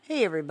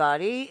Hey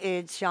everybody,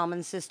 it's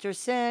Shaman Sister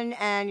Sin,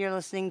 and you're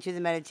listening to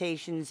the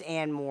Meditations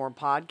and More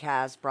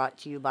podcast brought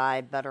to you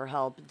by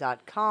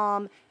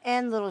BetterHelp.com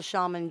and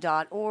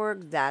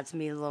LittleShaman.org. That's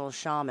me, Little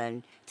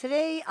Shaman.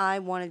 Today I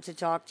wanted to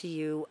talk to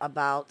you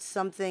about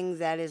something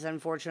that is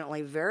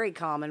unfortunately very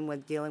common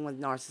with dealing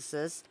with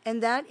narcissists,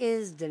 and that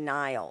is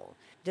denial.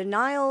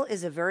 Denial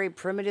is a very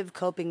primitive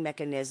coping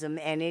mechanism,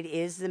 and it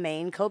is the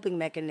main coping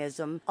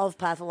mechanism of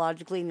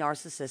pathologically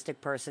narcissistic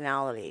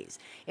personalities.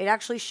 It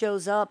actually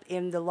shows up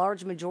in the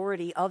large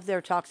majority of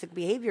their toxic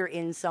behavior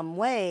in some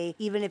way,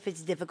 even if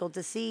it's difficult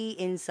to see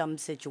in some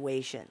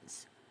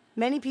situations.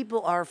 Many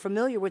people are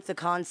familiar with the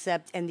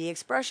concept and the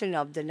expression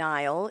of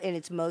denial. In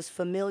its most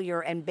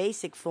familiar and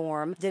basic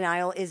form,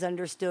 denial is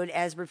understood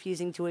as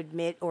refusing to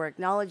admit or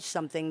acknowledge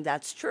something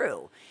that's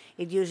true.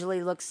 It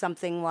usually looks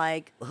something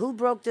like, "Who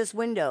broke this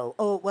window?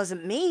 Oh, it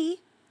wasn't me."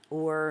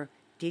 Or,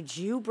 "Did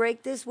you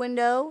break this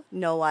window?"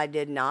 "No, I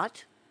did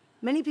not."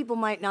 Many people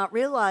might not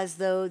realize,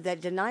 though,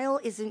 that denial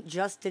isn't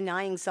just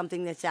denying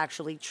something that's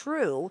actually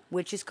true,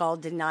 which is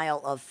called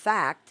denial of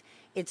fact.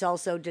 It's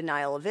also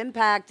denial of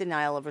impact,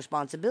 denial of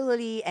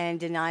responsibility, and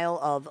denial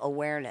of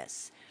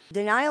awareness.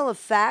 Denial of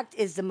fact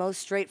is the most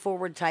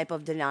straightforward type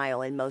of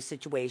denial in most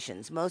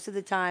situations. Most of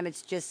the time,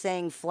 it's just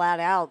saying flat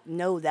out,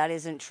 "No, that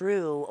isn't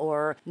true,"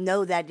 or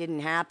 "No, that didn't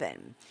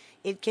happen."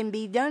 It can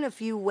be done a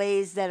few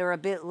ways that are a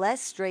bit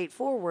less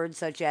straightforward,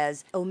 such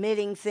as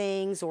omitting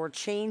things or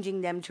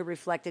changing them to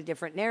reflect a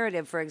different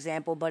narrative, for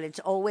example, but it's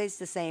always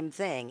the same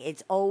thing.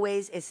 It's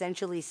always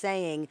essentially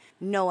saying,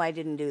 "No, I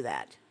didn't do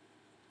that."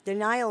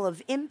 Denial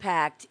of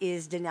impact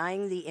is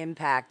denying the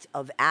impact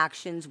of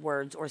actions,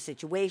 words, or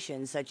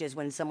situations, such as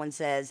when someone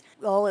says,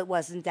 "Oh, it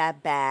wasn't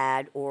that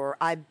bad," or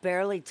 "I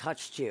barely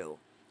touched you."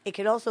 It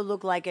could also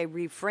look like a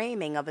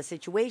reframing of a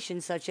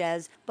situation, such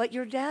as, "But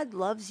your dad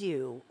loves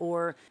you,"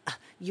 or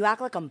 "You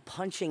act like I'm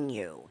punching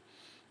you."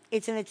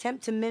 It's an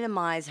attempt to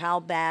minimize how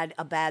bad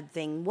a bad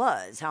thing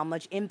was, how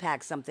much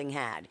impact something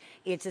had.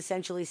 It's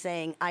essentially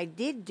saying, "I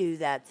did do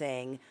that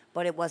thing,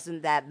 but it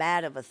wasn't that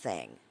bad of a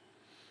thing."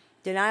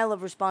 Denial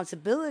of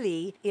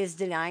responsibility is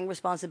denying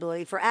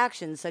responsibility for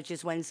actions, such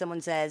as when someone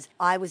says,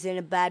 "I was in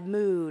a bad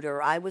mood,"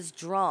 or "I was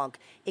drunk."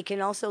 It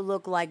can also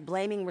look like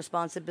blaming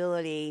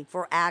responsibility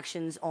for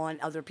actions on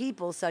other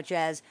people, such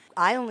as,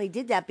 "I only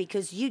did that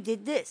because you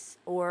did this,"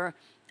 or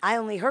 "I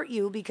only hurt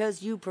you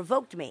because you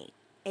provoked me."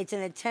 It's an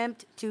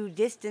attempt to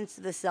distance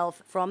the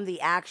self from the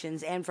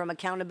actions and from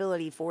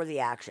accountability for the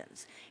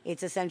actions.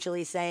 It's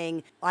essentially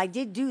saying, "I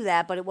did do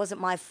that, but it wasn't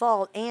my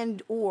fault,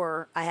 and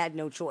or I had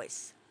no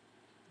choice."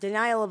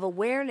 Denial of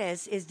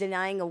awareness is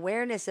denying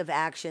awareness of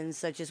actions,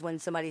 such as when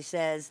somebody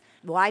says,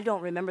 "Well, I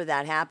don't remember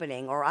that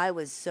happening," or "I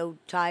was so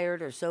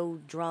tired or so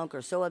drunk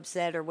or so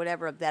upset or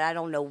whatever that I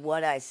don't know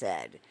what I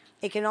said."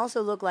 It can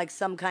also look like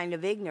some kind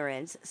of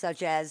ignorance,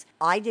 such as,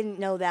 "I didn't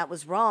know that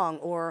was wrong,"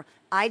 or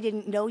 "I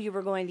didn't know you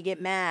were going to get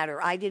mad,"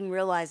 or "I didn't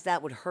realize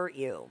that would hurt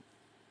you."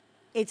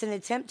 It's an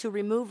attempt to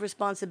remove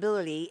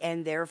responsibility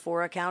and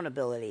therefore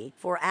accountability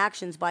for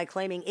actions by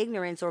claiming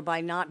ignorance or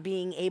by not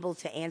being able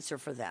to answer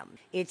for them.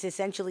 It's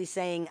essentially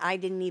saying, "I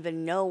didn't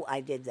even know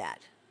I did that."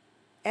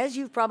 As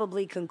you've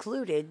probably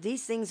concluded,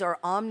 these things are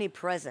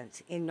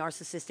omnipresent in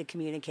narcissistic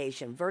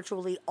communication.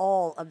 Virtually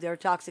all of their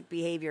toxic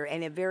behavior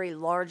and a very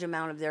large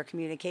amount of their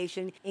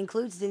communication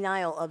includes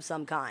denial of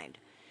some kind.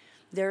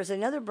 There's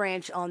another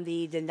branch on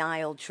the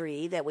denial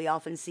tree that we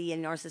often see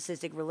in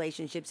narcissistic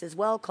relationships as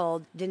well,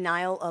 called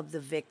denial of the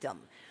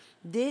victim.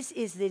 This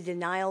is the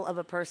denial of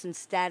a person's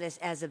status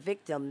as a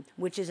victim,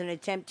 which is an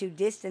attempt to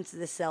distance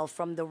the self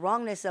from the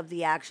wrongness of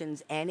the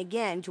actions and,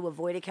 again, to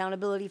avoid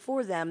accountability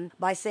for them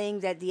by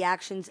saying that the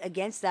actions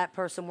against that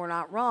person were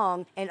not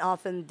wrong, and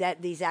often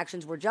that these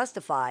actions were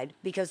justified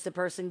because the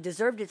person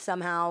deserved it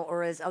somehow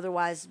or is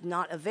otherwise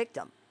not a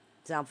victim.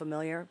 Sound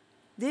familiar?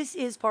 This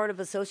is part of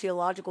a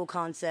sociological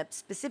concept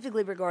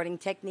specifically regarding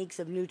techniques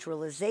of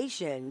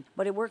neutralization,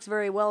 but it works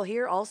very well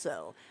here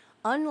also.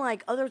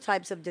 Unlike other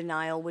types of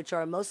denial, which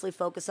are mostly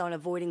focused on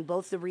avoiding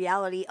both the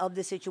reality of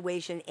the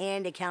situation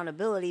and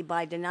accountability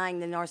by denying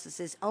the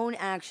narcissist's own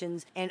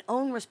actions and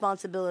own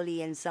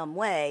responsibility in some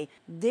way,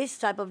 this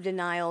type of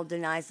denial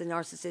denies the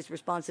narcissist's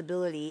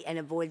responsibility and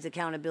avoids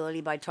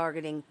accountability by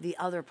targeting the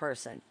other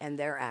person and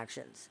their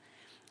actions.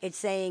 It's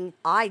saying,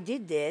 "I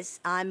did this,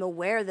 I'm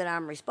aware that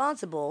I'm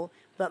responsible,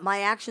 but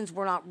my actions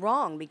were not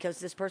wrong because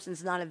this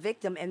person's not a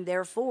victim, and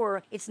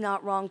therefore it's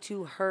not wrong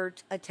to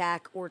hurt,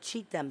 attack, or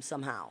cheat them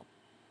somehow."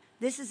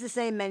 This is the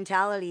same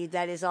mentality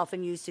that is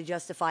often used to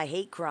justify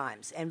hate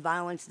crimes and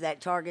violence that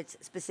targets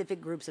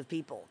specific groups of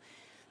people.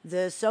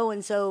 The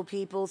so-and-so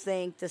people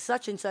think the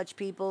such-and-such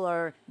people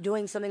are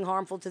doing something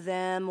harmful to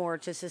them or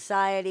to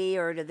society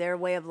or to their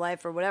way of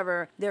life or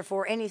whatever.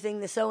 Therefore,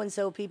 anything the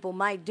so-and-so people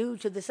might do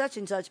to the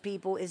such-and-such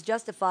people is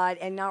justified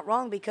and not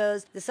wrong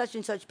because the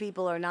such-and-such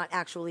people are not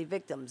actually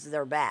victims.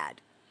 They're bad.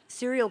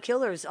 Serial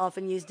killers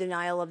often use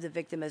denial of the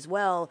victim as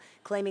well,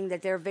 claiming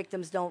that their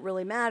victims don't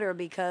really matter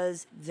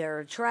because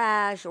they're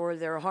trash or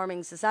they're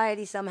harming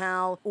society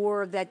somehow,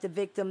 or that the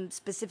victim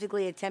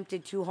specifically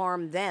attempted to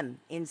harm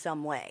them in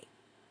some way.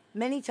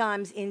 Many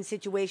times in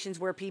situations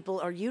where people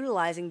are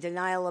utilizing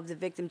denial of the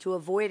victim to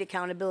avoid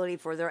accountability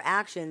for their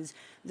actions,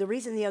 the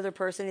reason the other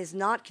person is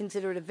not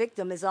considered a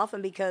victim is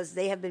often because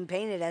they have been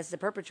painted as the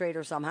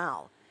perpetrator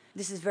somehow.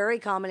 This is very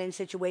common in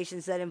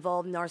situations that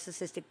involve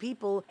narcissistic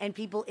people and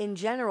people in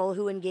general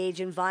who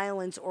engage in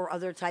violence or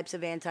other types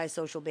of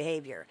antisocial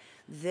behavior.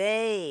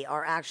 They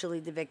are actually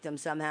the victim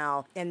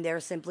somehow, and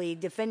they're simply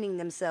defending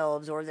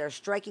themselves, or they're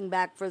striking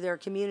back for their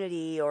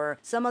community, or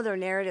some other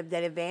narrative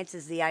that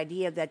advances the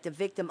idea that the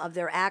victim of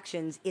their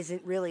actions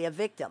isn't really a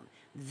victim.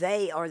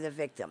 They are the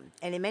victim,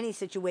 and in many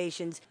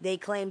situations, they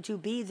claim to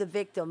be the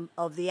victim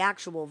of the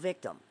actual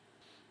victim.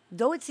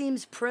 Though it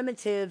seems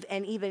primitive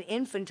and even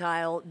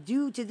infantile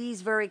due to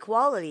these very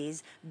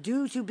qualities,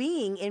 due to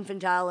being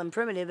infantile and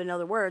primitive, in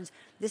other words,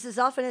 this is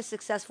often a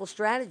successful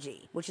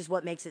strategy, which is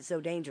what makes it so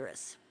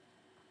dangerous.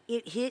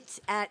 It hits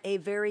at a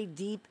very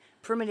deep,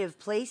 primitive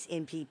place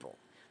in people.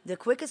 The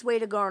quickest way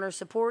to garner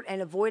support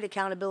and avoid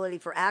accountability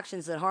for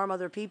actions that harm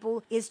other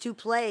people is to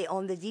play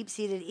on the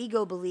deep-seated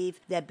ego belief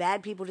that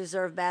bad people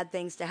deserve bad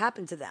things to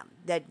happen to them,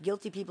 that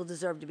guilty people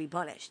deserve to be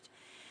punished.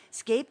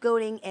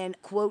 Scapegoating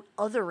and, quote,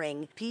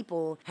 othering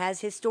people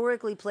has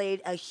historically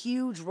played a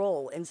huge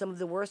role in some of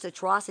the worst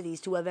atrocities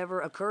to have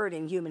ever occurred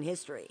in human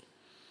history.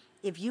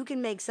 If you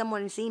can make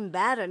someone seem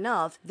bad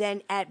enough,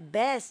 then at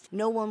best,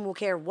 no one will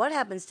care what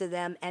happens to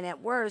them, and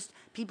at worst,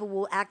 people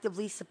will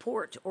actively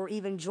support or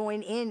even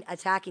join in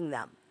attacking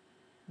them.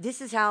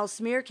 This is how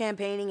smear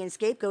campaigning and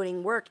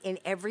scapegoating work in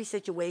every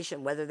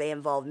situation, whether they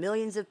involve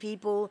millions of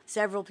people,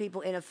 several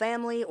people in a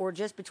family, or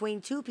just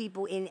between two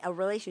people in a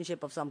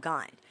relationship of some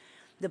kind.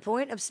 The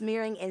point of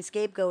smearing and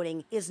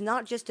scapegoating is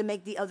not just to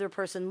make the other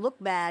person look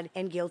bad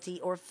and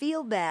guilty or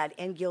feel bad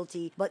and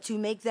guilty, but to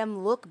make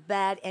them look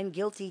bad and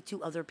guilty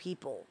to other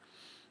people.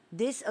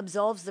 This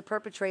absolves the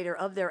perpetrator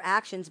of their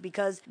actions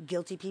because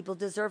guilty people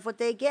deserve what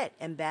they get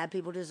and bad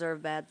people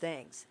deserve bad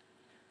things.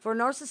 For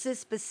narcissists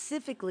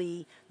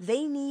specifically,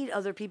 they need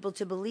other people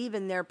to believe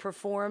in their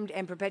performed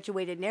and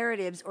perpetuated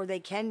narratives, or they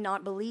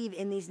cannot believe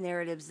in these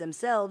narratives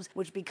themselves,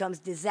 which becomes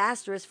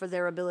disastrous for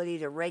their ability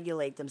to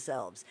regulate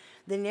themselves.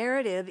 The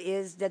narrative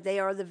is that they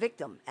are the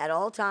victim at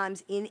all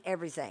times in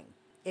everything.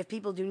 If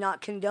people do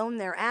not condone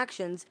their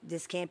actions,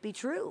 this can't be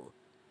true.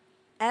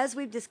 As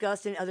we've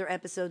discussed in other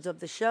episodes of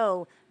the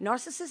show,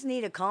 narcissists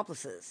need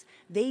accomplices.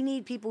 They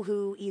need people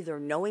who, either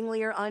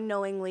knowingly or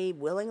unknowingly,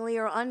 willingly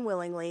or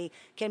unwillingly,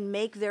 can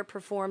make their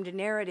performed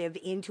narrative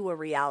into a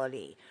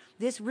reality.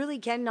 This really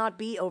cannot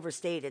be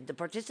overstated. The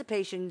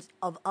participation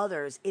of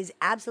others is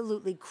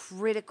absolutely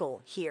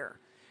critical here.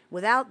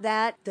 Without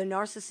that, the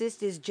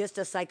narcissist is just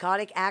a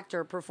psychotic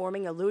actor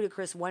performing a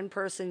ludicrous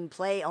one-person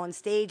play on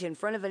stage in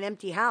front of an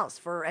empty house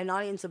for an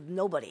audience of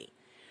nobody.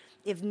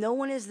 If no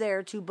one is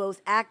there to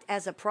both act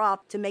as a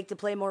prop to make the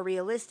play more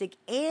realistic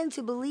and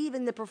to believe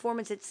in the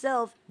performance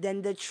itself,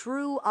 then the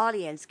true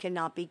audience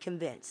cannot be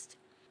convinced.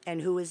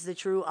 And who is the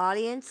true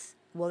audience?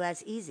 Well,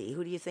 that's easy.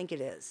 Who do you think it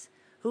is?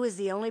 Who is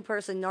the only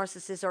person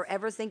narcissists are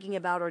ever thinking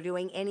about or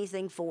doing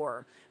anything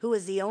for? Who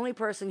is the only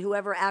person who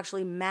ever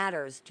actually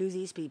matters to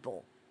these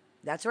people?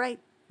 That's right,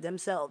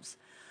 themselves.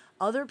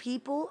 Other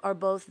people are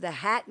both the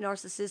hat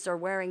narcissists are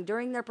wearing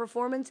during their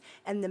performance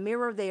and the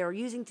mirror they are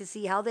using to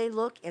see how they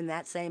look in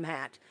that same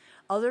hat.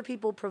 Other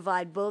people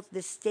provide both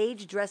the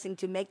stage dressing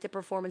to make the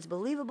performance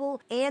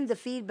believable and the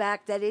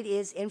feedback that it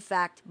is, in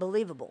fact,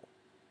 believable.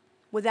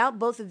 Without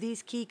both of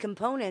these key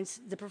components,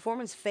 the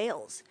performance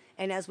fails.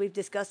 And as we've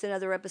discussed in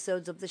other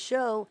episodes of the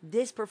show,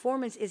 this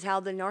performance is how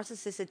the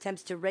narcissist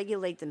attempts to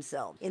regulate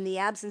themselves in the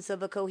absence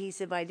of a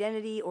cohesive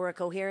identity or a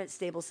coherent,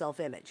 stable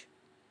self-image.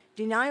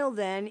 Denial,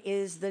 then,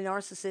 is the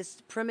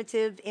narcissist's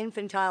primitive,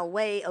 infantile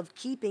way of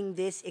keeping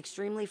this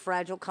extremely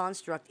fragile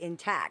construct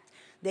intact.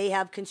 They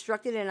have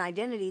constructed an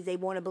identity they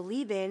want to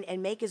believe in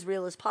and make as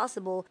real as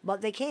possible,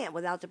 but they can't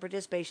without the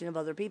participation of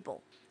other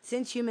people.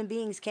 Since human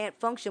beings can't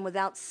function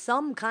without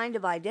some kind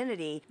of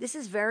identity, this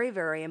is very,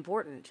 very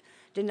important.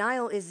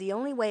 Denial is the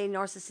only way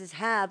narcissists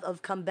have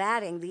of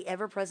combating the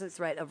ever-present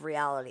threat of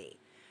reality.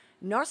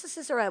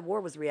 Narcissists are at war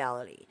with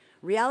reality.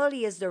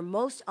 Reality is their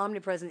most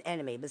omnipresent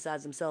enemy,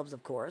 besides themselves,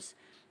 of course.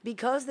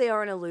 Because they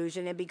are an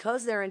illusion and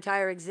because their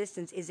entire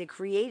existence is a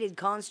created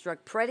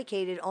construct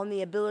predicated on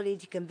the ability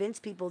to convince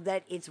people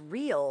that it's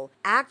real,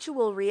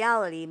 actual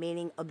reality,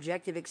 meaning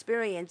objective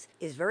experience,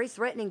 is very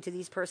threatening to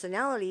these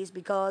personalities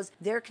because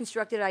their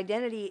constructed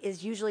identity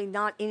is usually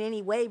not in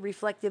any way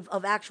reflective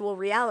of actual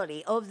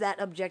reality, of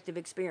that objective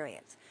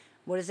experience.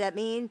 What does that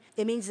mean?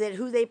 It means that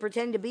who they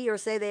pretend to be or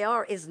say they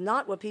are is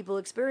not what people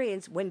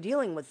experience when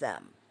dealing with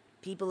them.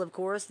 People, of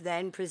course,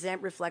 then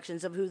present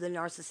reflections of who the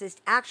narcissist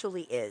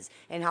actually is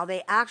and how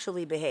they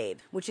actually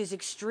behave, which is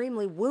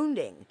extremely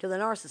wounding to the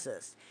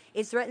narcissist.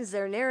 It threatens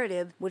their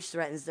narrative, which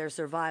threatens their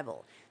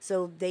survival.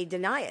 So they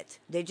deny it.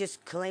 They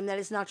just claim that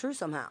it's not true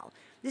somehow.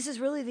 This is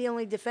really the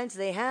only defense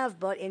they have,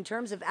 but in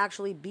terms of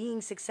actually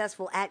being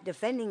successful at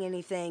defending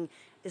anything,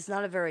 it's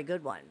not a very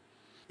good one.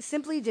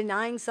 Simply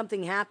denying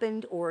something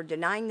happened or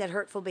denying that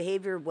hurtful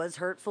behavior was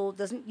hurtful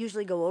doesn't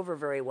usually go over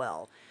very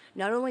well.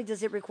 Not only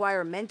does it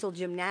require mental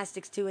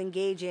gymnastics to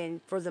engage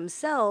in for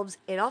themselves,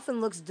 it often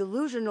looks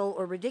delusional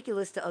or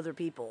ridiculous to other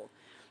people.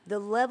 The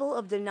level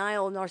of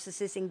denial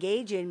narcissists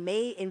engage in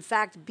may, in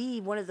fact, be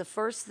one of the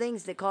first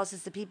things that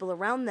causes the people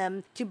around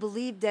them to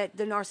believe that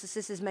the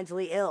narcissist is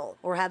mentally ill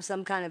or have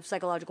some kind of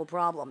psychological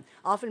problem,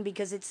 often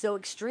because it's so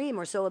extreme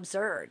or so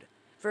absurd.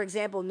 For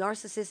example,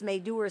 narcissists may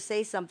do or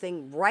say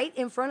something right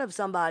in front of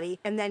somebody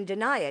and then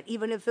deny it,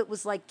 even if it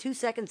was like 2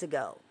 seconds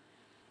ago.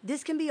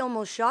 This can be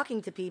almost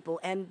shocking to people,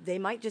 and they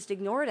might just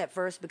ignore it at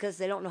first because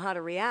they don't know how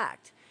to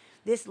react.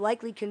 This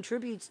likely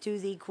contributes to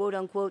the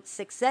quote-unquote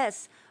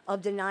success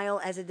of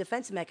denial as a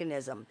defense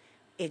mechanism.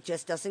 It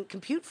just doesn't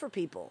compute for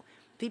people.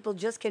 People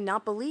just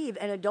cannot believe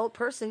an adult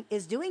person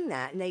is doing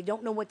that, and they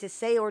don't know what to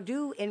say or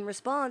do in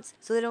response,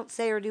 so they don't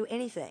say or do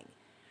anything.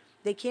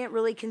 They can't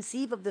really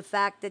conceive of the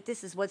fact that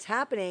this is what's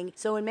happening,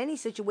 so in many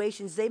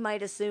situations they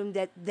might assume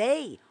that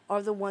they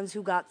are the ones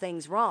who got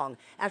things wrong.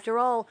 After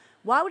all,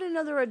 why would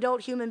another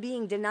adult human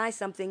being deny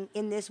something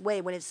in this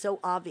way when it's so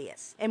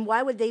obvious? And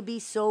why would they be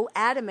so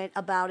adamant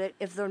about it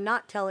if they're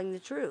not telling the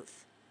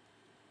truth?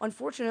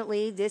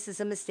 Unfortunately, this is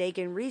a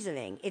mistaken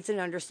reasoning. It's an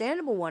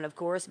understandable one, of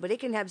course, but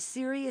it can have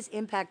serious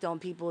impact on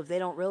people if they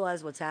don't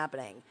realize what's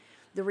happening.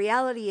 The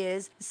reality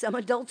is, some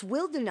adults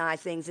will deny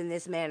things in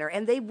this manner,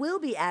 and they will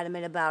be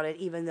adamant about it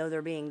even though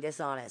they're being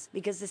dishonest,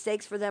 because the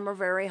stakes for them are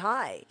very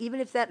high, even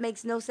if that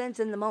makes no sense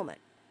in the moment.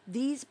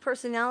 These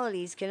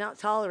personalities cannot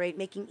tolerate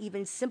making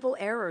even simple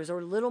errors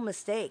or little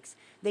mistakes.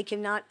 They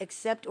cannot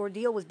accept or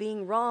deal with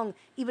being wrong,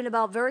 even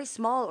about very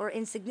small or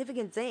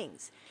insignificant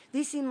things.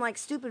 These seem like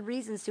stupid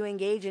reasons to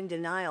engage in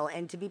denial,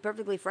 and to be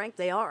perfectly frank,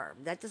 they are.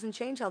 That doesn't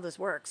change how this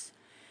works.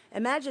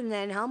 Imagine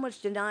then how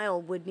much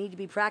denial would need to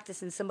be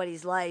practiced in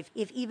somebody's life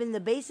if even the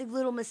basic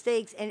little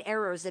mistakes and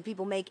errors that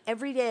people make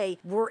every day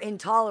were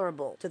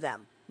intolerable to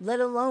them,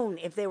 let alone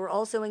if they were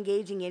also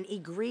engaging in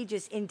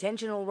egregious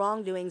intentional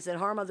wrongdoings that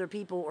harm other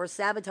people or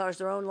sabotage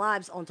their own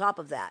lives on top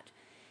of that.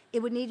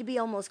 It would need to be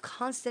almost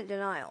constant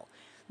denial.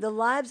 The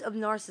lives of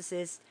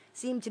narcissists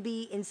seem to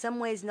be in some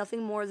ways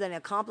nothing more than a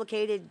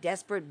complicated,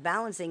 desperate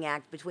balancing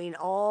act between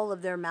all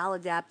of their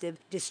maladaptive,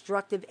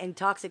 destructive, and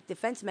toxic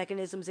defense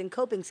mechanisms and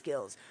coping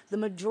skills, the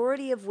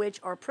majority of which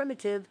are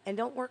primitive and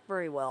don't work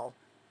very well.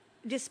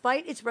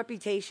 Despite its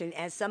reputation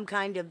as some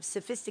kind of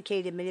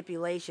sophisticated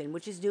manipulation,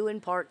 which is due in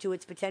part to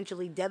its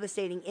potentially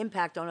devastating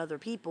impact on other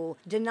people,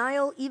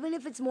 denial, even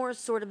if it's more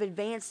sort of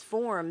advanced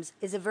forms,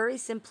 is a very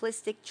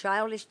simplistic,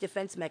 childish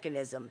defense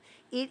mechanism.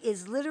 It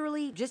is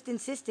literally just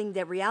insisting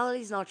that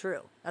reality is not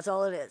true. That's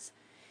all it is.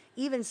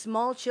 Even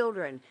small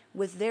children,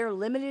 with their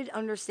limited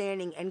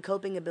understanding and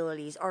coping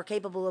abilities, are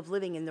capable of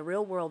living in the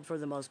real world for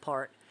the most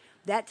part.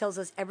 That tells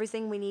us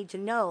everything we need to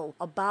know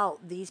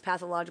about these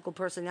pathological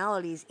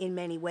personalities in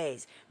many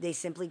ways. They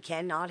simply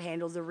cannot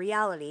handle the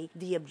reality,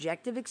 the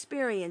objective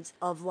experience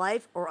of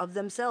life or of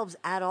themselves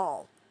at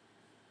all.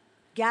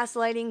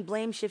 Gaslighting,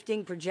 blame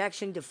shifting,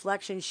 projection,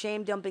 deflection,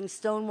 shame dumping,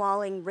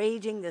 stonewalling,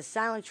 raging, the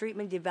silent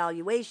treatment,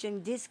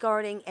 devaluation,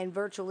 discarding, and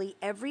virtually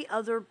every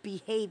other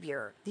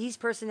behavior these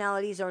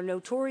personalities are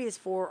notorious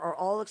for are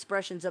all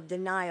expressions of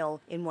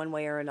denial in one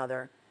way or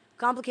another.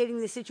 Complicating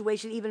the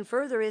situation even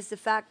further is the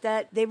fact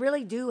that they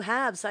really do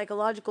have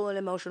psychological and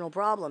emotional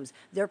problems.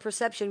 Their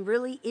perception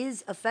really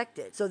is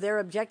affected, so their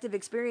objective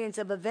experience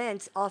of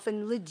events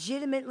often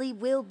legitimately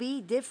will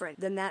be different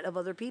than that of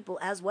other people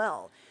as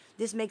well.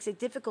 This makes it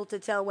difficult to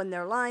tell when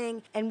they're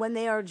lying and when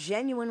they are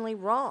genuinely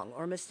wrong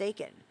or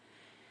mistaken.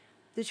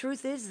 The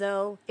truth is,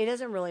 though, it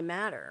doesn't really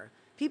matter.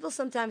 People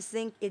sometimes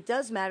think it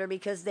does matter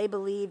because they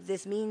believe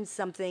this means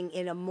something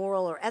in a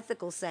moral or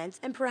ethical sense,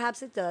 and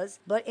perhaps it does,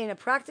 but in a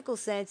practical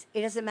sense,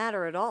 it doesn't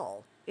matter at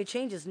all. It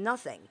changes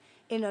nothing.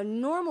 In a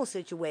normal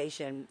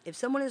situation, if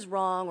someone is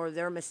wrong or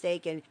they're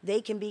mistaken,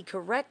 they can be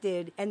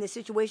corrected and the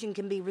situation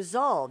can be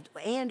resolved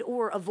and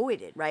or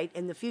avoided, right,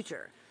 in the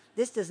future.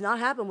 This does not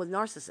happen with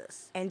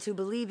narcissists, and to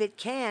believe it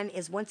can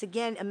is once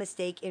again a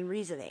mistake in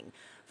reasoning.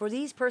 For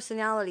these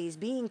personalities,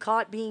 being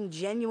caught being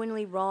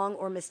genuinely wrong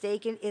or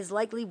mistaken is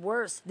likely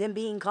worse than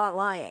being caught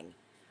lying.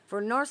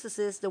 For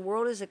narcissists, the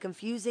world is a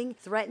confusing,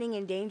 threatening,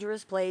 and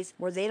dangerous place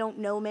where they don't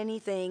know many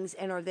things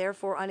and are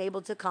therefore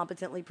unable to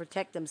competently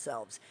protect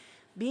themselves.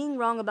 Being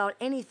wrong about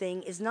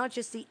anything is not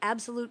just the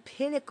absolute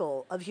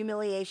pinnacle of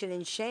humiliation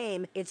and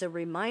shame, it's a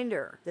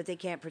reminder that they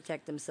can't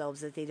protect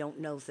themselves, that they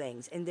don't know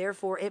things, and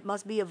therefore it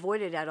must be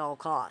avoided at all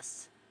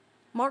costs.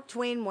 Mark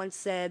Twain once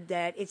said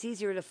that it's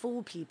easier to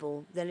fool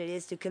people than it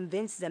is to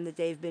convince them that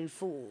they've been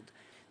fooled.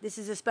 This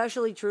is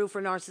especially true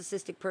for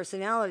narcissistic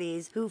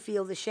personalities who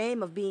feel the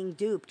shame of being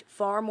duped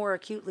far more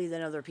acutely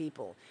than other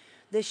people.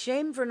 The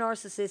shame for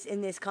narcissists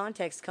in this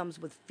context comes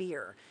with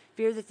fear.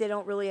 Fear that they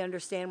don't really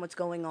understand what's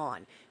going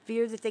on.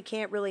 Fear that they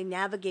can't really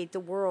navigate the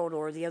world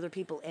or the other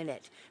people in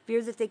it.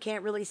 Fear that they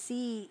can't really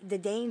see the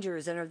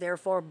dangers and are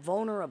therefore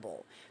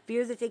vulnerable.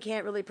 Fear that they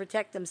can't really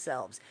protect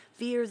themselves.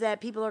 Fear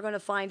that people are going to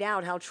find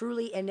out how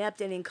truly inept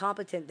and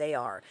incompetent they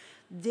are.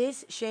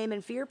 This shame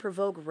and fear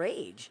provoke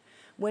rage.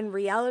 When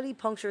reality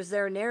punctures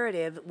their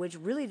narrative, which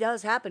really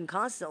does happen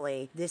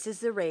constantly, this is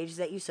the rage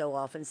that you so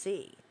often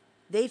see.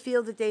 They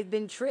feel that they've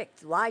been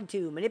tricked, lied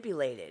to,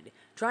 manipulated.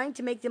 Trying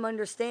to make them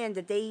understand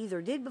that they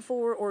either did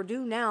before or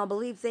do now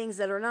believe things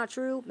that are not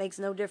true makes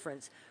no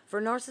difference.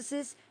 For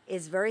narcissists,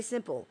 it's very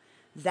simple.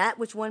 That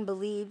which one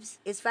believes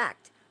is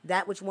fact.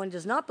 That which one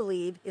does not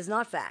believe is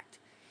not fact.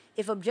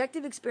 If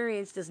objective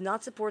experience does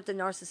not support the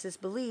narcissist's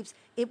beliefs,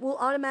 it will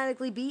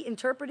automatically be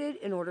interpreted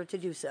in order to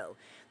do so.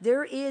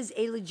 There is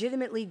a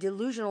legitimately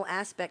delusional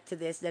aspect to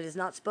this that is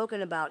not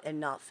spoken about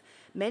enough.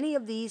 Many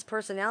of these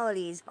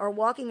personalities are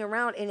walking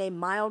around in a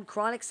mild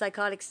chronic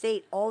psychotic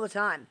state all the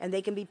time, and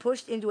they can be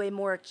pushed into a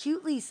more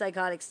acutely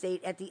psychotic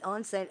state at the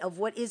onset of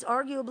what is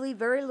arguably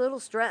very little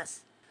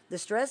stress. The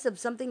stress of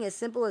something as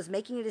simple as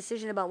making a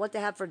decision about what to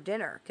have for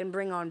dinner can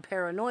bring on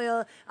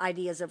paranoia,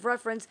 ideas of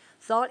reference,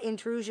 thought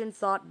intrusion,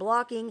 thought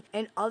blocking,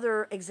 and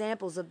other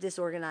examples of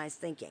disorganized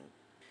thinking.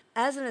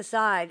 As an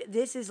aside,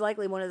 this is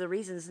likely one of the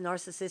reasons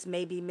narcissists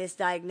may be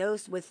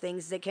misdiagnosed with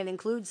things that can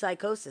include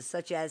psychosis,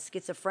 such as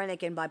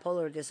schizophrenic and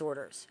bipolar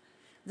disorders.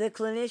 The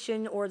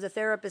clinician or the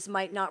therapist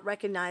might not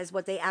recognize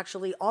what they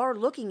actually are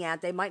looking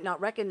at. They might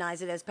not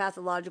recognize it as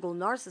pathological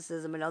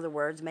narcissism, in other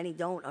words. Many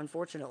don't,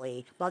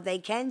 unfortunately. But they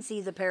can see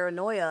the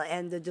paranoia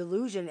and the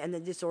delusion and the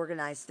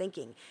disorganized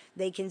thinking.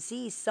 They can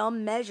see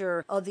some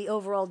measure of the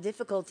overall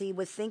difficulty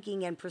with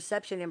thinking and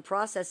perception and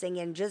processing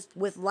and just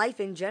with life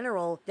in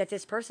general that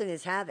this person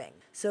is having.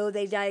 So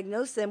they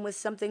diagnose them with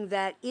something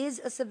that is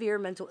a severe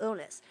mental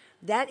illness.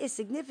 That is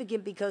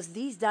significant because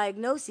these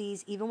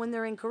diagnoses, even when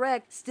they're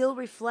incorrect, still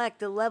reflect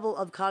the level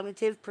of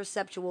cognitive,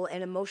 perceptual,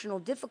 and emotional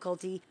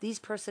difficulty these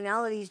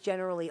personalities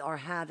generally are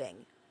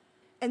having.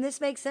 And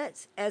this makes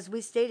sense. As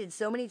we stated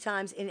so many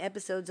times in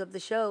episodes of the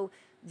show,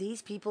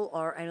 these people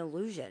are an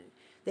illusion.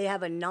 They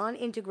have a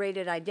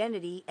non-integrated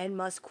identity and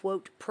must,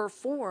 quote,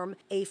 perform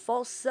a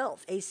false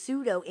self, a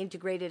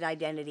pseudo-integrated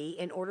identity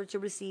in order to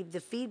receive the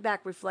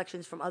feedback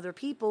reflections from other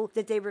people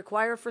that they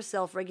require for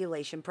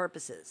self-regulation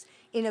purposes.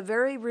 In a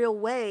very real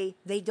way,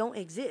 they don't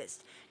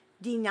exist.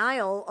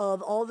 Denial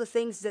of all the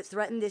things that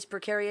threaten this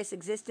precarious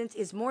existence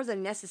is more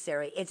than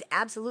necessary. It's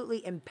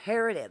absolutely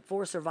imperative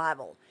for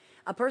survival.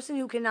 A person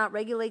who cannot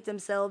regulate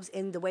themselves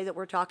in the way that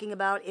we're talking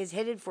about is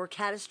headed for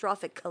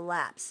catastrophic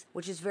collapse,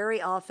 which is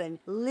very often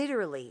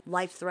literally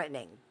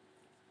life-threatening.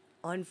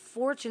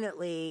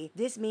 Unfortunately,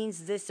 this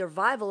means the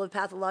survival of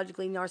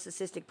pathologically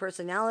narcissistic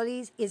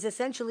personalities is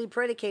essentially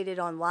predicated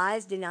on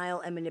lies, denial,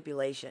 and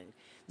manipulation.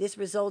 This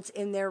results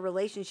in their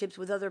relationships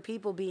with other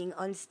people being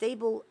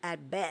unstable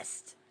at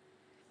best.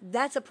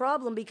 That's a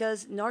problem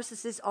because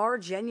narcissists are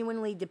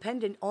genuinely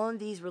dependent on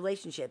these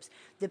relationships.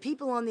 The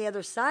people on the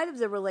other side of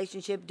the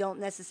relationship don't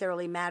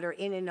necessarily matter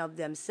in and of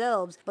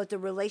themselves, but the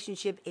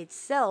relationship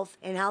itself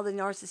and how the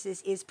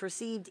narcissist is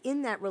perceived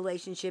in that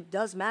relationship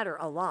does matter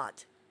a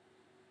lot.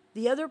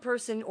 The other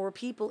person or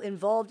people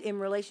involved in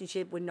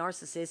relationship with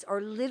narcissists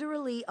are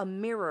literally a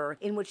mirror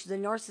in which the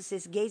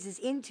narcissist gazes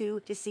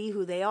into to see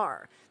who they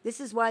are. This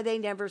is why they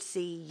never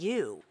see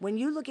you. When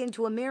you look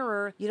into a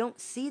mirror, you don't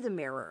see the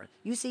mirror.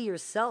 You see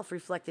yourself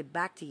reflected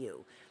back to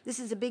you. This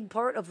is a big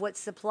part of what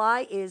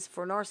supply is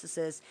for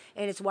narcissists,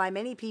 and it's why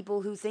many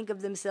people who think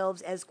of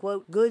themselves as,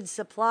 quote, good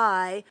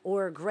supply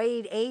or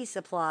grade A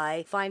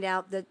supply find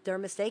out that they're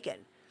mistaken.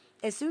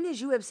 As soon as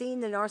you have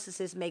seen the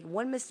narcissist make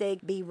one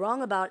mistake, be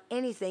wrong about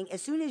anything,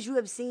 as soon as you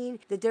have seen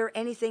that they're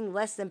anything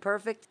less than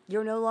perfect,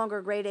 you're no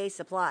longer grade A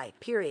supply,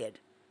 period.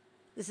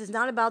 This is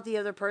not about the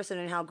other person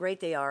and how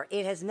great they are.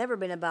 It has never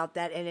been about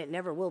that, and it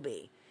never will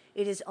be.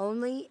 It is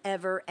only,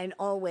 ever, and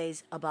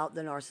always about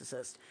the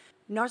narcissist.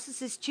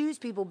 Narcissists choose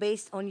people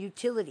based on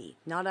utility,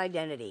 not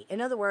identity.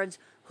 In other words,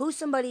 who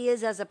somebody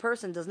is as a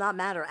person does not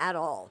matter at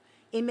all.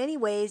 In many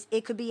ways,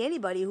 it could be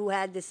anybody who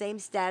had the same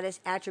status,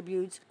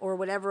 attributes, or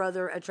whatever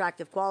other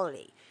attractive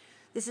quality.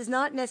 This is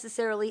not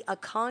necessarily a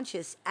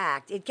conscious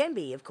act. It can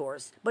be, of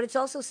course, but it's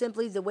also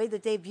simply the way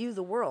that they view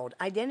the world.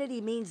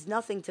 Identity means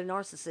nothing to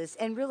narcissists,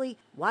 and really,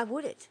 why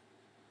would it?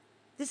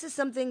 This is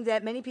something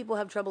that many people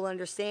have trouble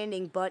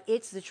understanding, but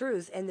it's the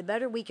truth, and the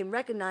better we can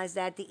recognize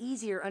that, the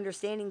easier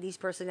understanding these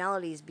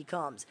personalities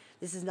becomes.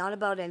 This is not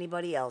about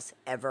anybody else,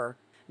 ever.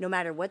 No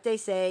matter what they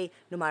say,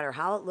 no matter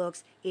how it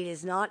looks, it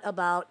is not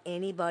about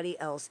anybody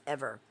else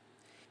ever.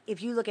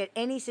 If you look at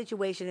any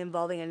situation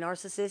involving a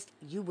narcissist,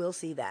 you will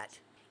see that.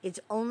 It's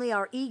only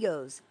our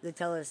egos that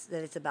tell us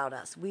that it's about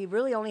us. We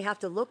really only have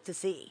to look to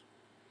see.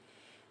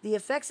 The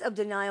effects of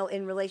denial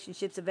in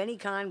relationships of any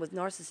kind with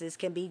narcissists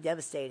can be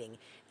devastating.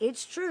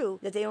 It's true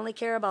that they only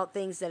care about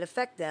things that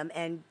affect them,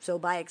 and so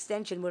by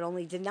extension would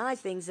only deny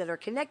things that are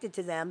connected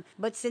to them,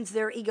 but since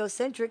they're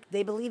egocentric,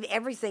 they believe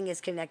everything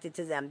is connected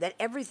to them, that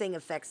everything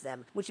affects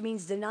them, which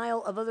means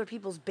denial of other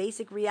people's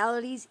basic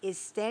realities is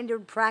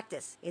standard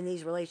practice in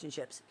these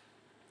relationships.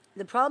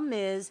 The problem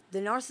is the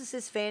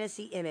narcissist's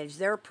fantasy image,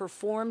 their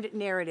performed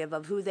narrative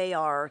of who they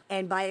are,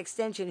 and by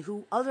extension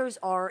who others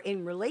are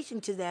in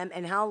relation to them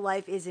and how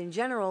life is in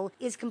general,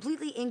 is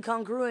completely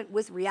incongruent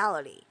with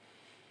reality.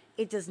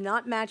 It does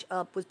not match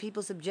up with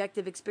people's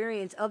subjective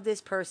experience of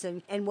this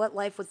person and what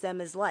life with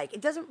them is like.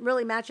 It doesn't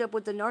really match up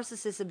with the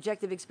narcissist's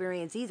subjective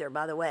experience either,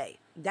 by the way.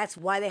 That's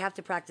why they have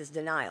to practice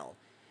denial.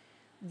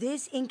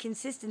 This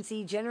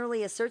inconsistency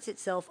generally asserts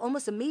itself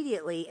almost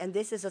immediately, and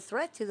this is a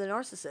threat to the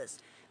narcissist.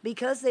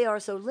 Because they are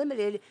so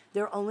limited,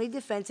 their only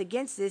defense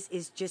against this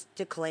is just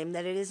to claim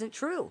that it isn't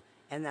true,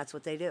 and that's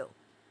what they do.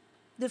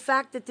 The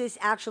fact that this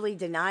actually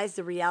denies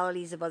the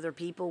realities of other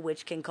people,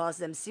 which can cause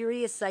them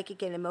serious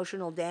psychic and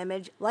emotional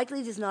damage,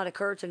 likely does not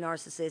occur to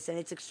narcissists, and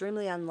it's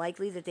extremely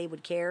unlikely that they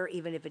would care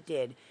even if it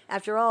did.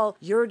 After all,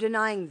 you're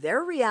denying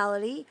their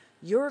reality,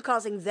 you're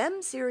causing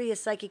them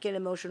serious psychic and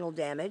emotional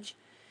damage.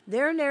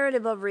 Their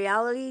narrative of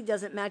reality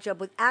doesn't match up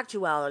with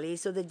actuality,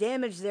 so the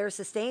damage they're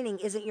sustaining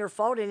isn't your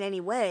fault in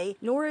any way,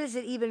 nor is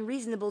it even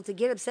reasonable to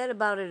get upset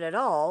about it at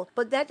all,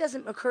 but that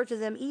doesn't occur to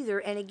them either,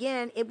 and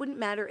again, it wouldn't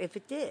matter if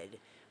it did.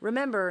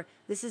 Remember,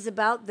 this is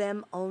about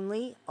them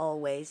only,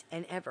 always,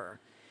 and ever.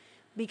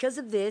 Because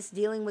of this,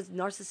 dealing with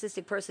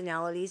narcissistic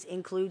personalities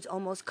includes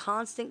almost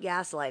constant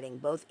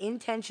gaslighting, both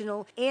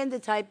intentional and the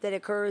type that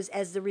occurs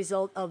as the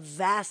result of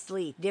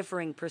vastly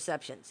differing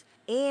perceptions,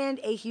 and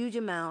a huge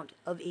amount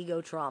of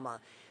ego trauma.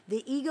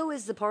 The ego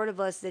is the part of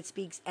us that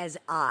speaks as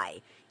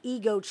I.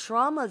 Ego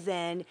trauma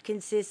then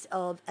consists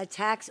of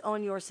attacks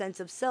on your sense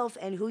of self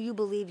and who you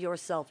believe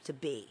yourself to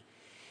be.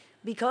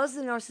 Because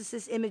the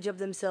narcissist's image of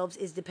themselves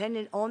is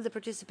dependent on the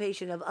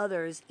participation of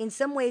others, in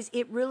some ways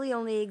it really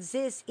only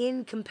exists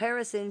in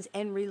comparisons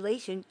and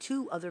relation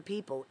to other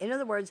people. In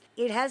other words,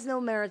 it has no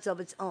merits of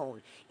its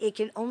own. It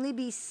can only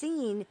be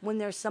seen when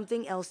there's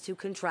something else to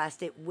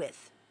contrast it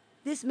with.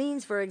 This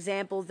means, for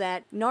example,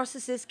 that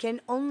narcissists can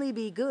only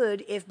be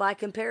good if by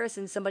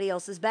comparison somebody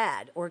else is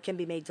bad or can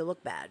be made to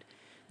look bad.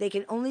 They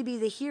can only be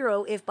the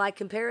hero if by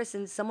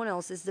comparison someone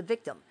else is the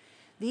victim.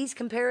 These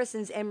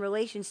comparisons and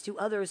relations to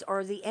others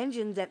are the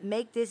engine that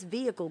make this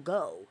vehicle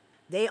go.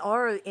 They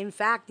are, in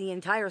fact, the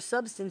entire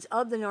substance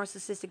of the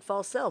narcissistic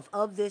false self,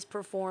 of this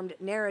performed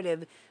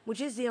narrative,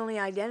 which is the only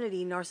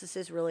identity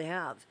narcissists really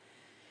have.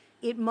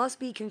 It must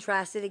be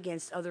contrasted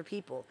against other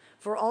people,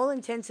 for all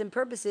intents and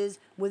purposes,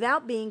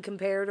 without being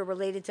compared or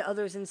related to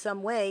others in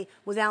some way,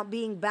 without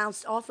being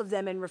bounced off of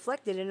them and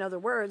reflected. In other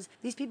words,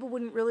 these people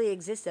wouldn't really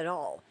exist at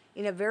all.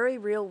 In a very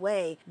real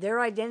way,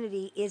 their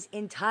identity is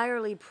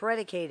entirely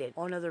predicated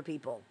on other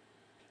people.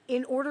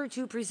 In order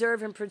to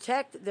preserve and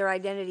protect their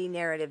identity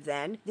narrative,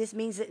 then, this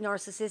means that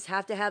narcissists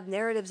have to have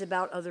narratives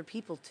about other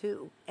people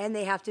too, and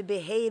they have to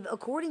behave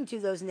according to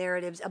those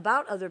narratives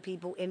about other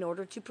people in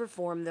order to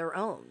perform their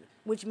own,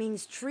 which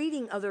means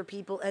treating other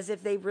people as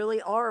if they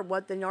really are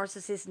what the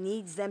narcissist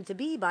needs them to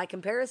be by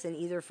comparison,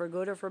 either for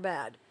good or for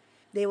bad.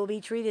 They will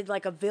be treated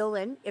like a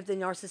villain if the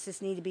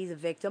narcissists need to be the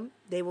victim.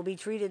 They will be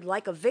treated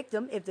like a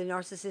victim if the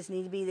narcissists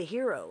need to be the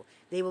hero.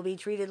 They will be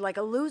treated like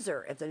a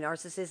loser if the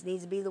narcissist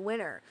needs to be the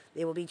winner.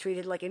 They will be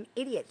treated like an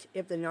idiot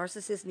if the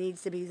narcissist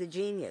needs to be the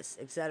genius,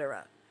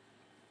 etc.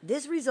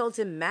 This results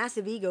in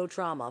massive ego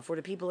trauma for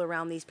the people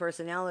around these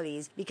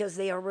personalities because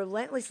they are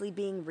relentlessly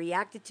being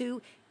reacted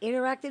to,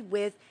 interacted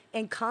with,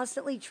 and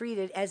constantly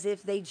treated as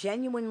if they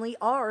genuinely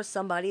are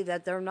somebody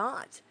that they're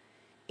not.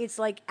 It's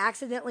like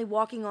accidentally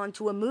walking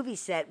onto a movie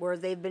set where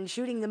they've been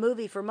shooting the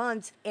movie for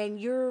months and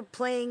you're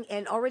playing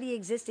an already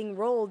existing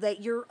role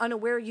that you're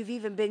unaware you've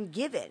even been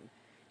given.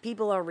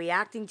 People are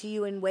reacting to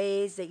you in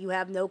ways that you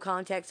have no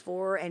context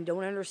for and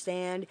don't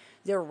understand.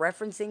 They're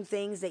referencing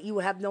things that you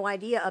have no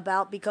idea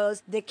about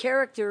because the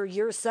character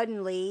you're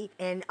suddenly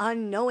and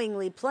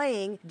unknowingly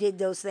playing did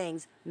those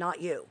things,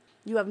 not you.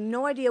 You have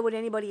no idea what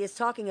anybody is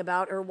talking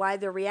about or why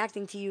they're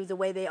reacting to you the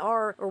way they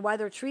are or why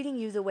they're treating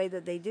you the way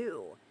that they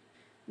do.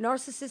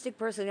 Narcissistic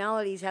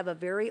personalities have a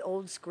very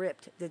old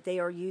script that they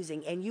are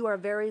using, and you are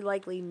very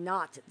likely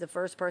not the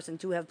first person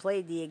to have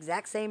played the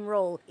exact same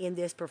role in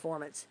this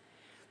performance.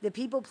 The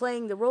people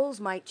playing the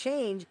roles might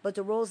change, but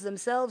the roles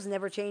themselves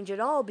never change at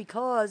all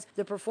because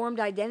the performed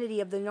identity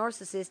of the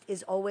narcissist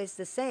is always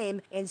the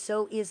same, and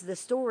so is the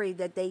story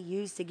that they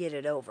use to get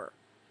it over.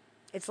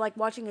 It's like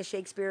watching a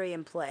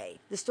Shakespearean play.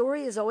 The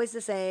story is always the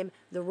same,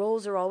 the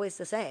roles are always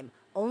the same,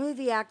 only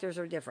the actors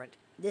are different.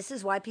 This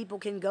is why people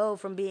can go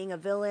from being a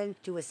villain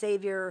to a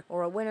savior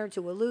or a winner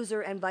to a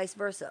loser and vice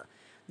versa.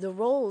 The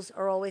roles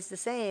are always the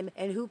same,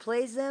 and who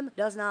plays them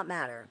does not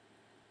matter.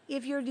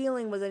 If you're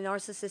dealing with a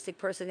narcissistic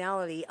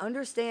personality,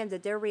 understand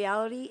that their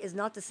reality is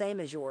not the same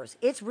as yours.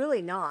 It's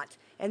really not,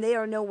 and they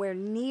are nowhere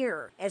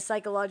near as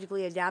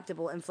psychologically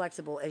adaptable and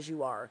flexible as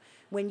you are.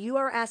 When you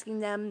are asking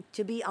them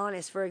to be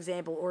honest, for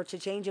example, or to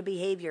change a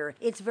behavior,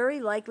 it's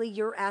very likely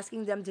you're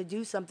asking them to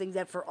do something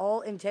that for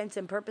all intents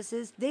and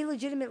purposes, they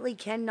legitimately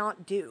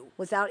cannot do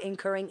without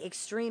incurring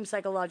extreme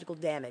psychological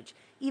damage.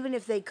 Even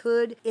if they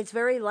could, it's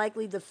very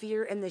likely the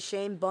fear and the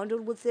shame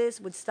bundled with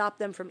this would stop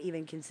them from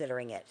even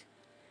considering it.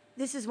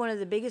 This is one of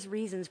the biggest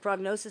reasons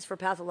prognosis for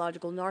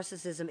pathological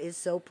narcissism is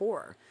so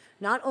poor.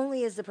 Not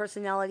only is the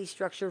personality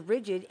structure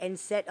rigid and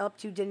set up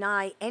to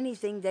deny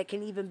anything that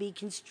can even be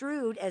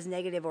construed as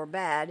negative or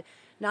bad,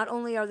 not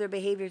only are their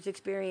behaviors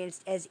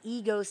experienced as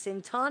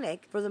egosyntonic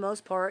for the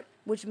most part,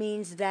 which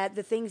means that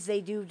the things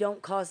they do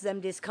don't cause them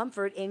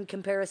discomfort in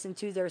comparison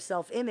to their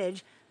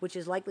self-image, which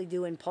is likely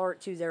due in part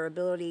to their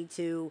ability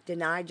to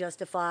deny,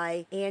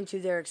 justify, and to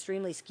their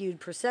extremely skewed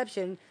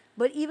perception,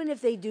 But even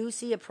if they do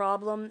see a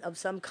problem of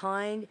some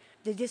kind,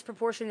 the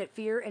disproportionate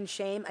fear and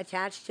shame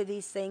attached to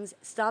these things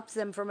stops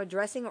them from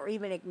addressing or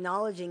even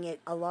acknowledging it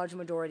a large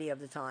majority of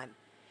the time.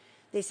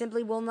 They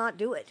simply will not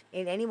do it.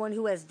 And anyone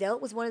who has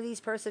dealt with one of these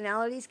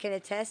personalities can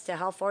attest to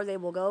how far they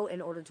will go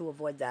in order to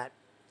avoid that.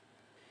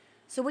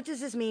 So what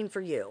does this mean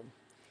for you?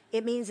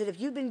 It means that if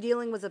you've been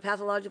dealing with a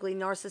pathologically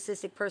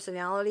narcissistic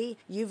personality,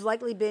 you've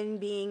likely been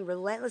being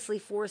relentlessly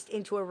forced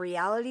into a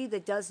reality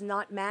that does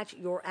not match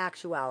your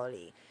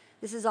actuality.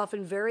 This is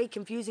often very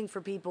confusing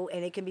for people,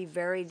 and it can be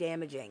very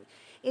damaging.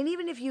 And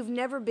even if you've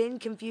never been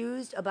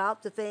confused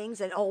about the things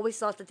and always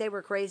thought that they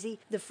were crazy,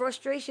 the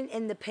frustration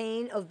and the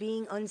pain of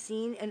being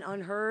unseen and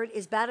unheard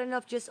is bad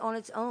enough just on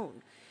its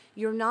own.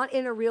 You're not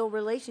in a real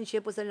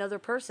relationship with another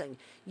person.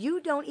 You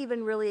don't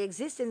even really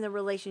exist in the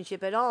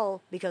relationship at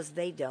all because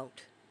they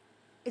don't.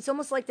 It's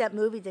almost like that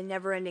movie, The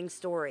Never-Ending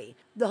Story.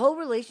 The whole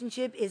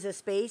relationship is a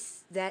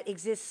space that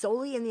exists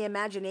solely in the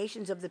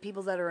imaginations of the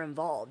people that are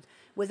involved.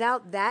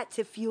 Without that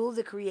to fuel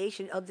the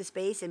creation of the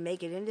space and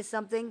make it into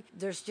something,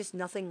 there's just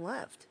nothing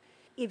left.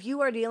 If you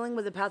are dealing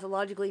with a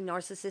pathologically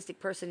narcissistic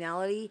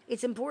personality,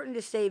 it's important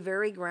to stay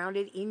very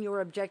grounded in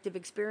your objective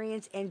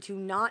experience and to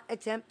not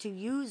attempt to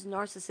use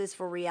narcissists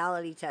for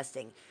reality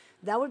testing.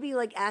 That would be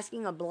like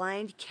asking a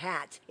blind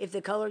cat if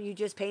the color you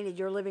just painted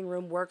your living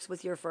room works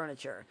with your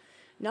furniture.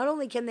 Not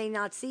only can they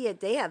not see it,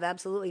 they have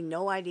absolutely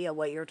no idea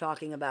what you're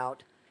talking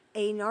about.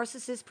 A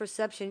narcissist's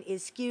perception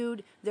is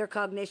skewed, their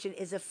cognition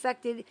is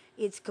affected,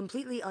 it's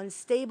completely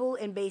unstable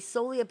and based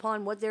solely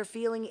upon what they're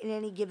feeling in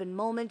any given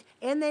moment,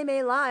 and they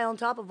may lie on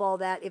top of all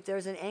that if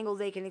there's an angle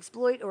they can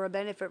exploit or a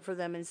benefit for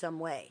them in some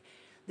way.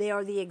 They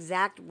are the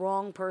exact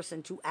wrong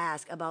person to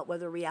ask about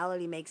whether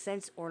reality makes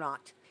sense or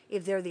not.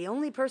 If they're the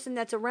only person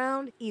that's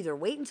around, either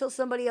wait until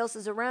somebody else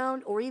is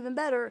around, or even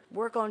better,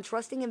 work on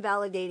trusting and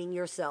validating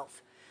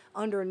yourself.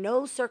 Under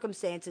no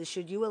circumstances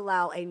should you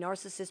allow a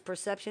narcissist's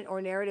perception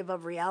or narrative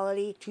of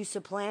reality to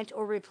supplant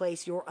or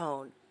replace your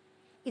own.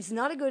 It's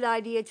not a good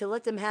idea to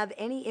let them have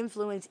any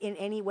influence in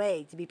any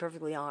way, to be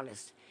perfectly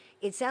honest.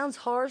 It sounds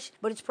harsh,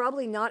 but it's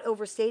probably not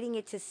overstating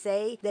it to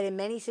say that in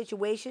many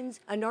situations,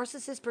 a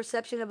narcissist's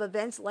perception of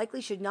events likely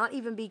should not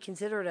even be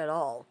considered at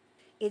all.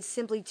 It's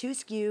simply too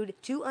skewed,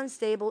 too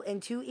unstable,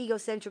 and too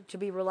egocentric to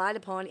be relied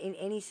upon in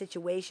any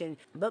situation,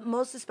 but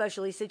most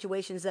especially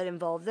situations that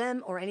involve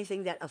them or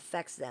anything that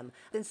affects them.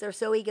 Since they're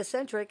so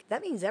egocentric,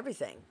 that means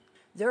everything.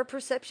 Their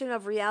perception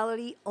of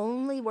reality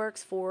only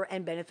works for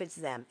and benefits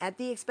them, at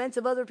the expense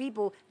of other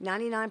people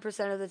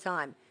 99% of the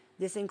time.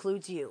 This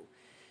includes you.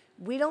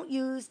 We don't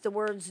use the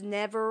words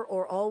never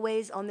or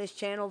always on this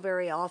channel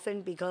very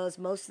often because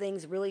most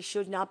things really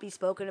should not be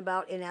spoken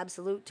about in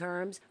absolute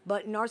terms,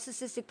 but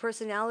narcissistic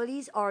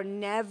personalities are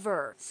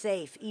never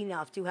safe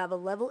enough to have a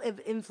level of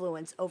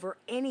influence over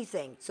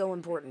anything so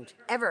important,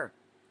 ever.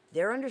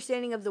 Their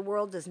understanding of the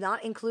world does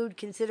not include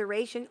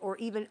consideration or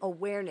even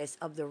awareness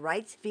of the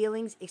rights,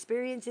 feelings,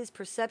 experiences,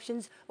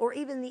 perceptions, or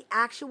even the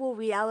actual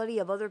reality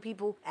of other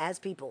people as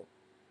people.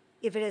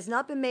 If it has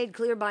not been made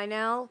clear by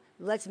now,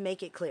 let's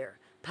make it clear.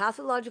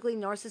 Pathologically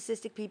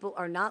narcissistic people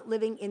are not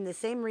living in the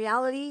same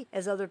reality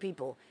as other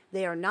people.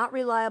 They are not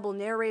reliable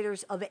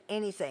narrators of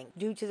anything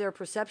due to their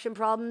perception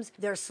problems,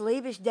 their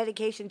slavish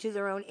dedication to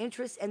their own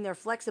interests, and their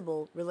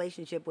flexible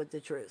relationship with the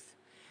truth.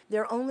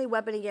 Their only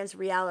weapon against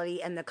reality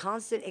and the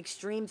constant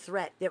extreme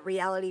threat that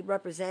reality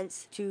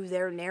represents to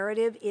their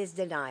narrative is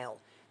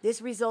denial. This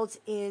results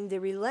in the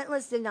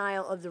relentless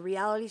denial of the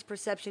reality's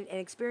perception and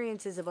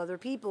experiences of other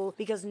people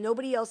because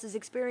nobody else's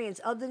experience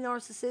of the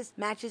narcissist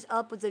matches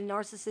up with the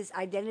narcissist's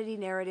identity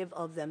narrative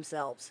of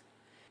themselves.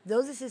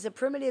 Though this is a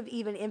primitive,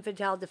 even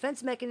infantile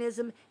defense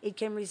mechanism, it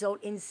can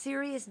result in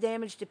serious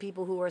damage to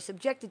people who are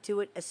subjected to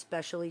it,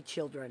 especially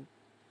children.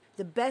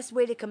 The best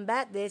way to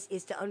combat this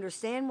is to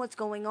understand what's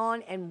going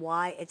on and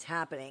why it's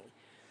happening.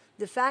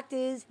 The fact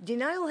is,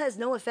 denial has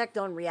no effect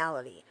on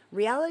reality.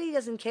 Reality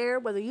doesn't care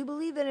whether you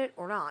believe in it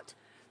or not.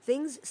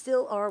 Things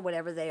still are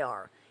whatever they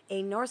are.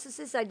 A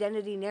narcissist's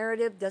identity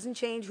narrative doesn't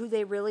change who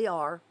they really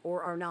are,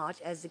 or are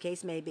not, as the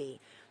case may be.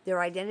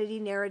 Their identity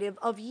narrative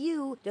of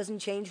you doesn't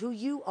change who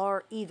you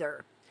are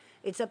either.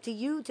 It's up to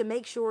you to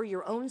make sure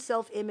your own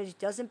self-image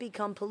doesn't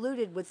become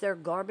polluted with their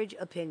garbage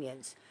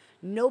opinions.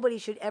 Nobody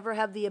should ever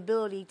have the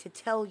ability to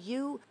tell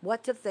you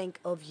what to think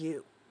of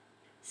you.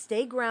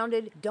 Stay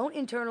grounded, don't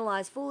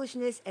internalize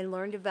foolishness, and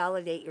learn to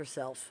validate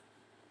yourself.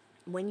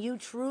 When you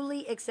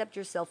truly accept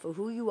yourself for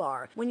who you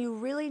are, when you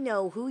really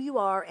know who you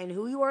are and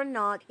who you are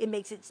not, it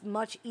makes it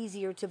much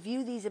easier to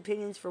view these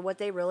opinions for what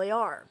they really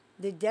are.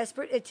 The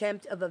desperate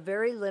attempt of a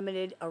very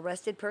limited,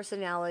 arrested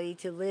personality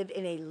to live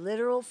in a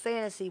literal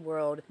fantasy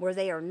world where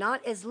they are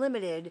not as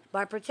limited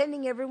by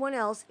pretending everyone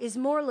else is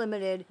more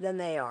limited than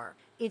they are.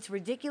 It's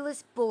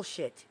ridiculous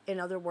bullshit, in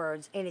other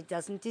words, and it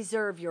doesn't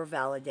deserve your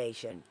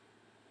validation.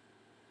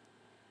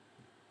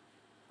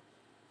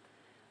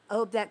 I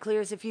hope that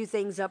clears a few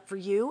things up for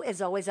you.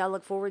 As always, I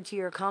look forward to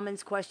your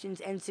comments, questions,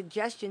 and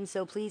suggestions,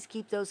 so please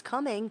keep those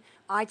coming.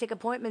 I take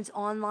appointments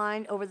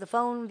online, over the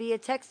phone, via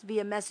text,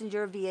 via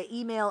messenger, via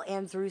email,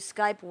 and through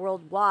Skype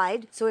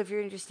worldwide. So if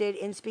you're interested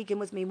in speaking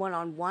with me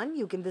one-on-one,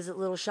 you can visit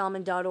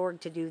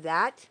littleshaman.org to do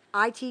that.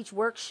 I teach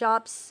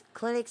workshops,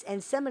 clinics,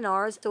 and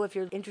seminars, so if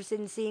you're interested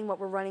in seeing what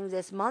we're running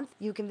this month,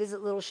 you can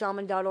visit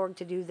littleshaman.org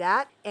to do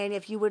that. And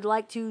if you would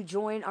like to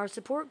join our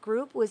support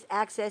group with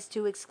access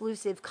to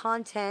exclusive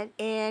content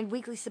and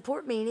weekly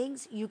support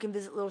meetings, you can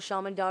visit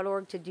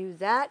littleshaman.org to do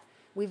that.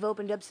 We've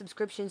opened up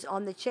subscriptions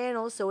on the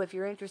channel, so if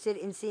you're interested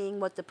in seeing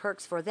what the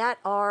perks for that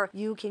are,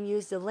 you can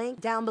use the link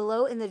down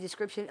below in the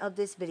description of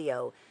this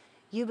video.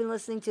 You've been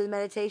listening to the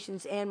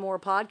Meditations and More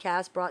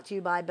podcast, brought to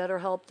you by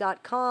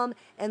BetterHelp.com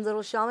and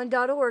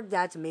LittleShaman.org.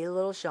 That's me,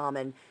 Little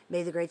Shaman.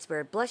 May the Great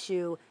Spirit bless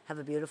you. Have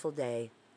a beautiful day.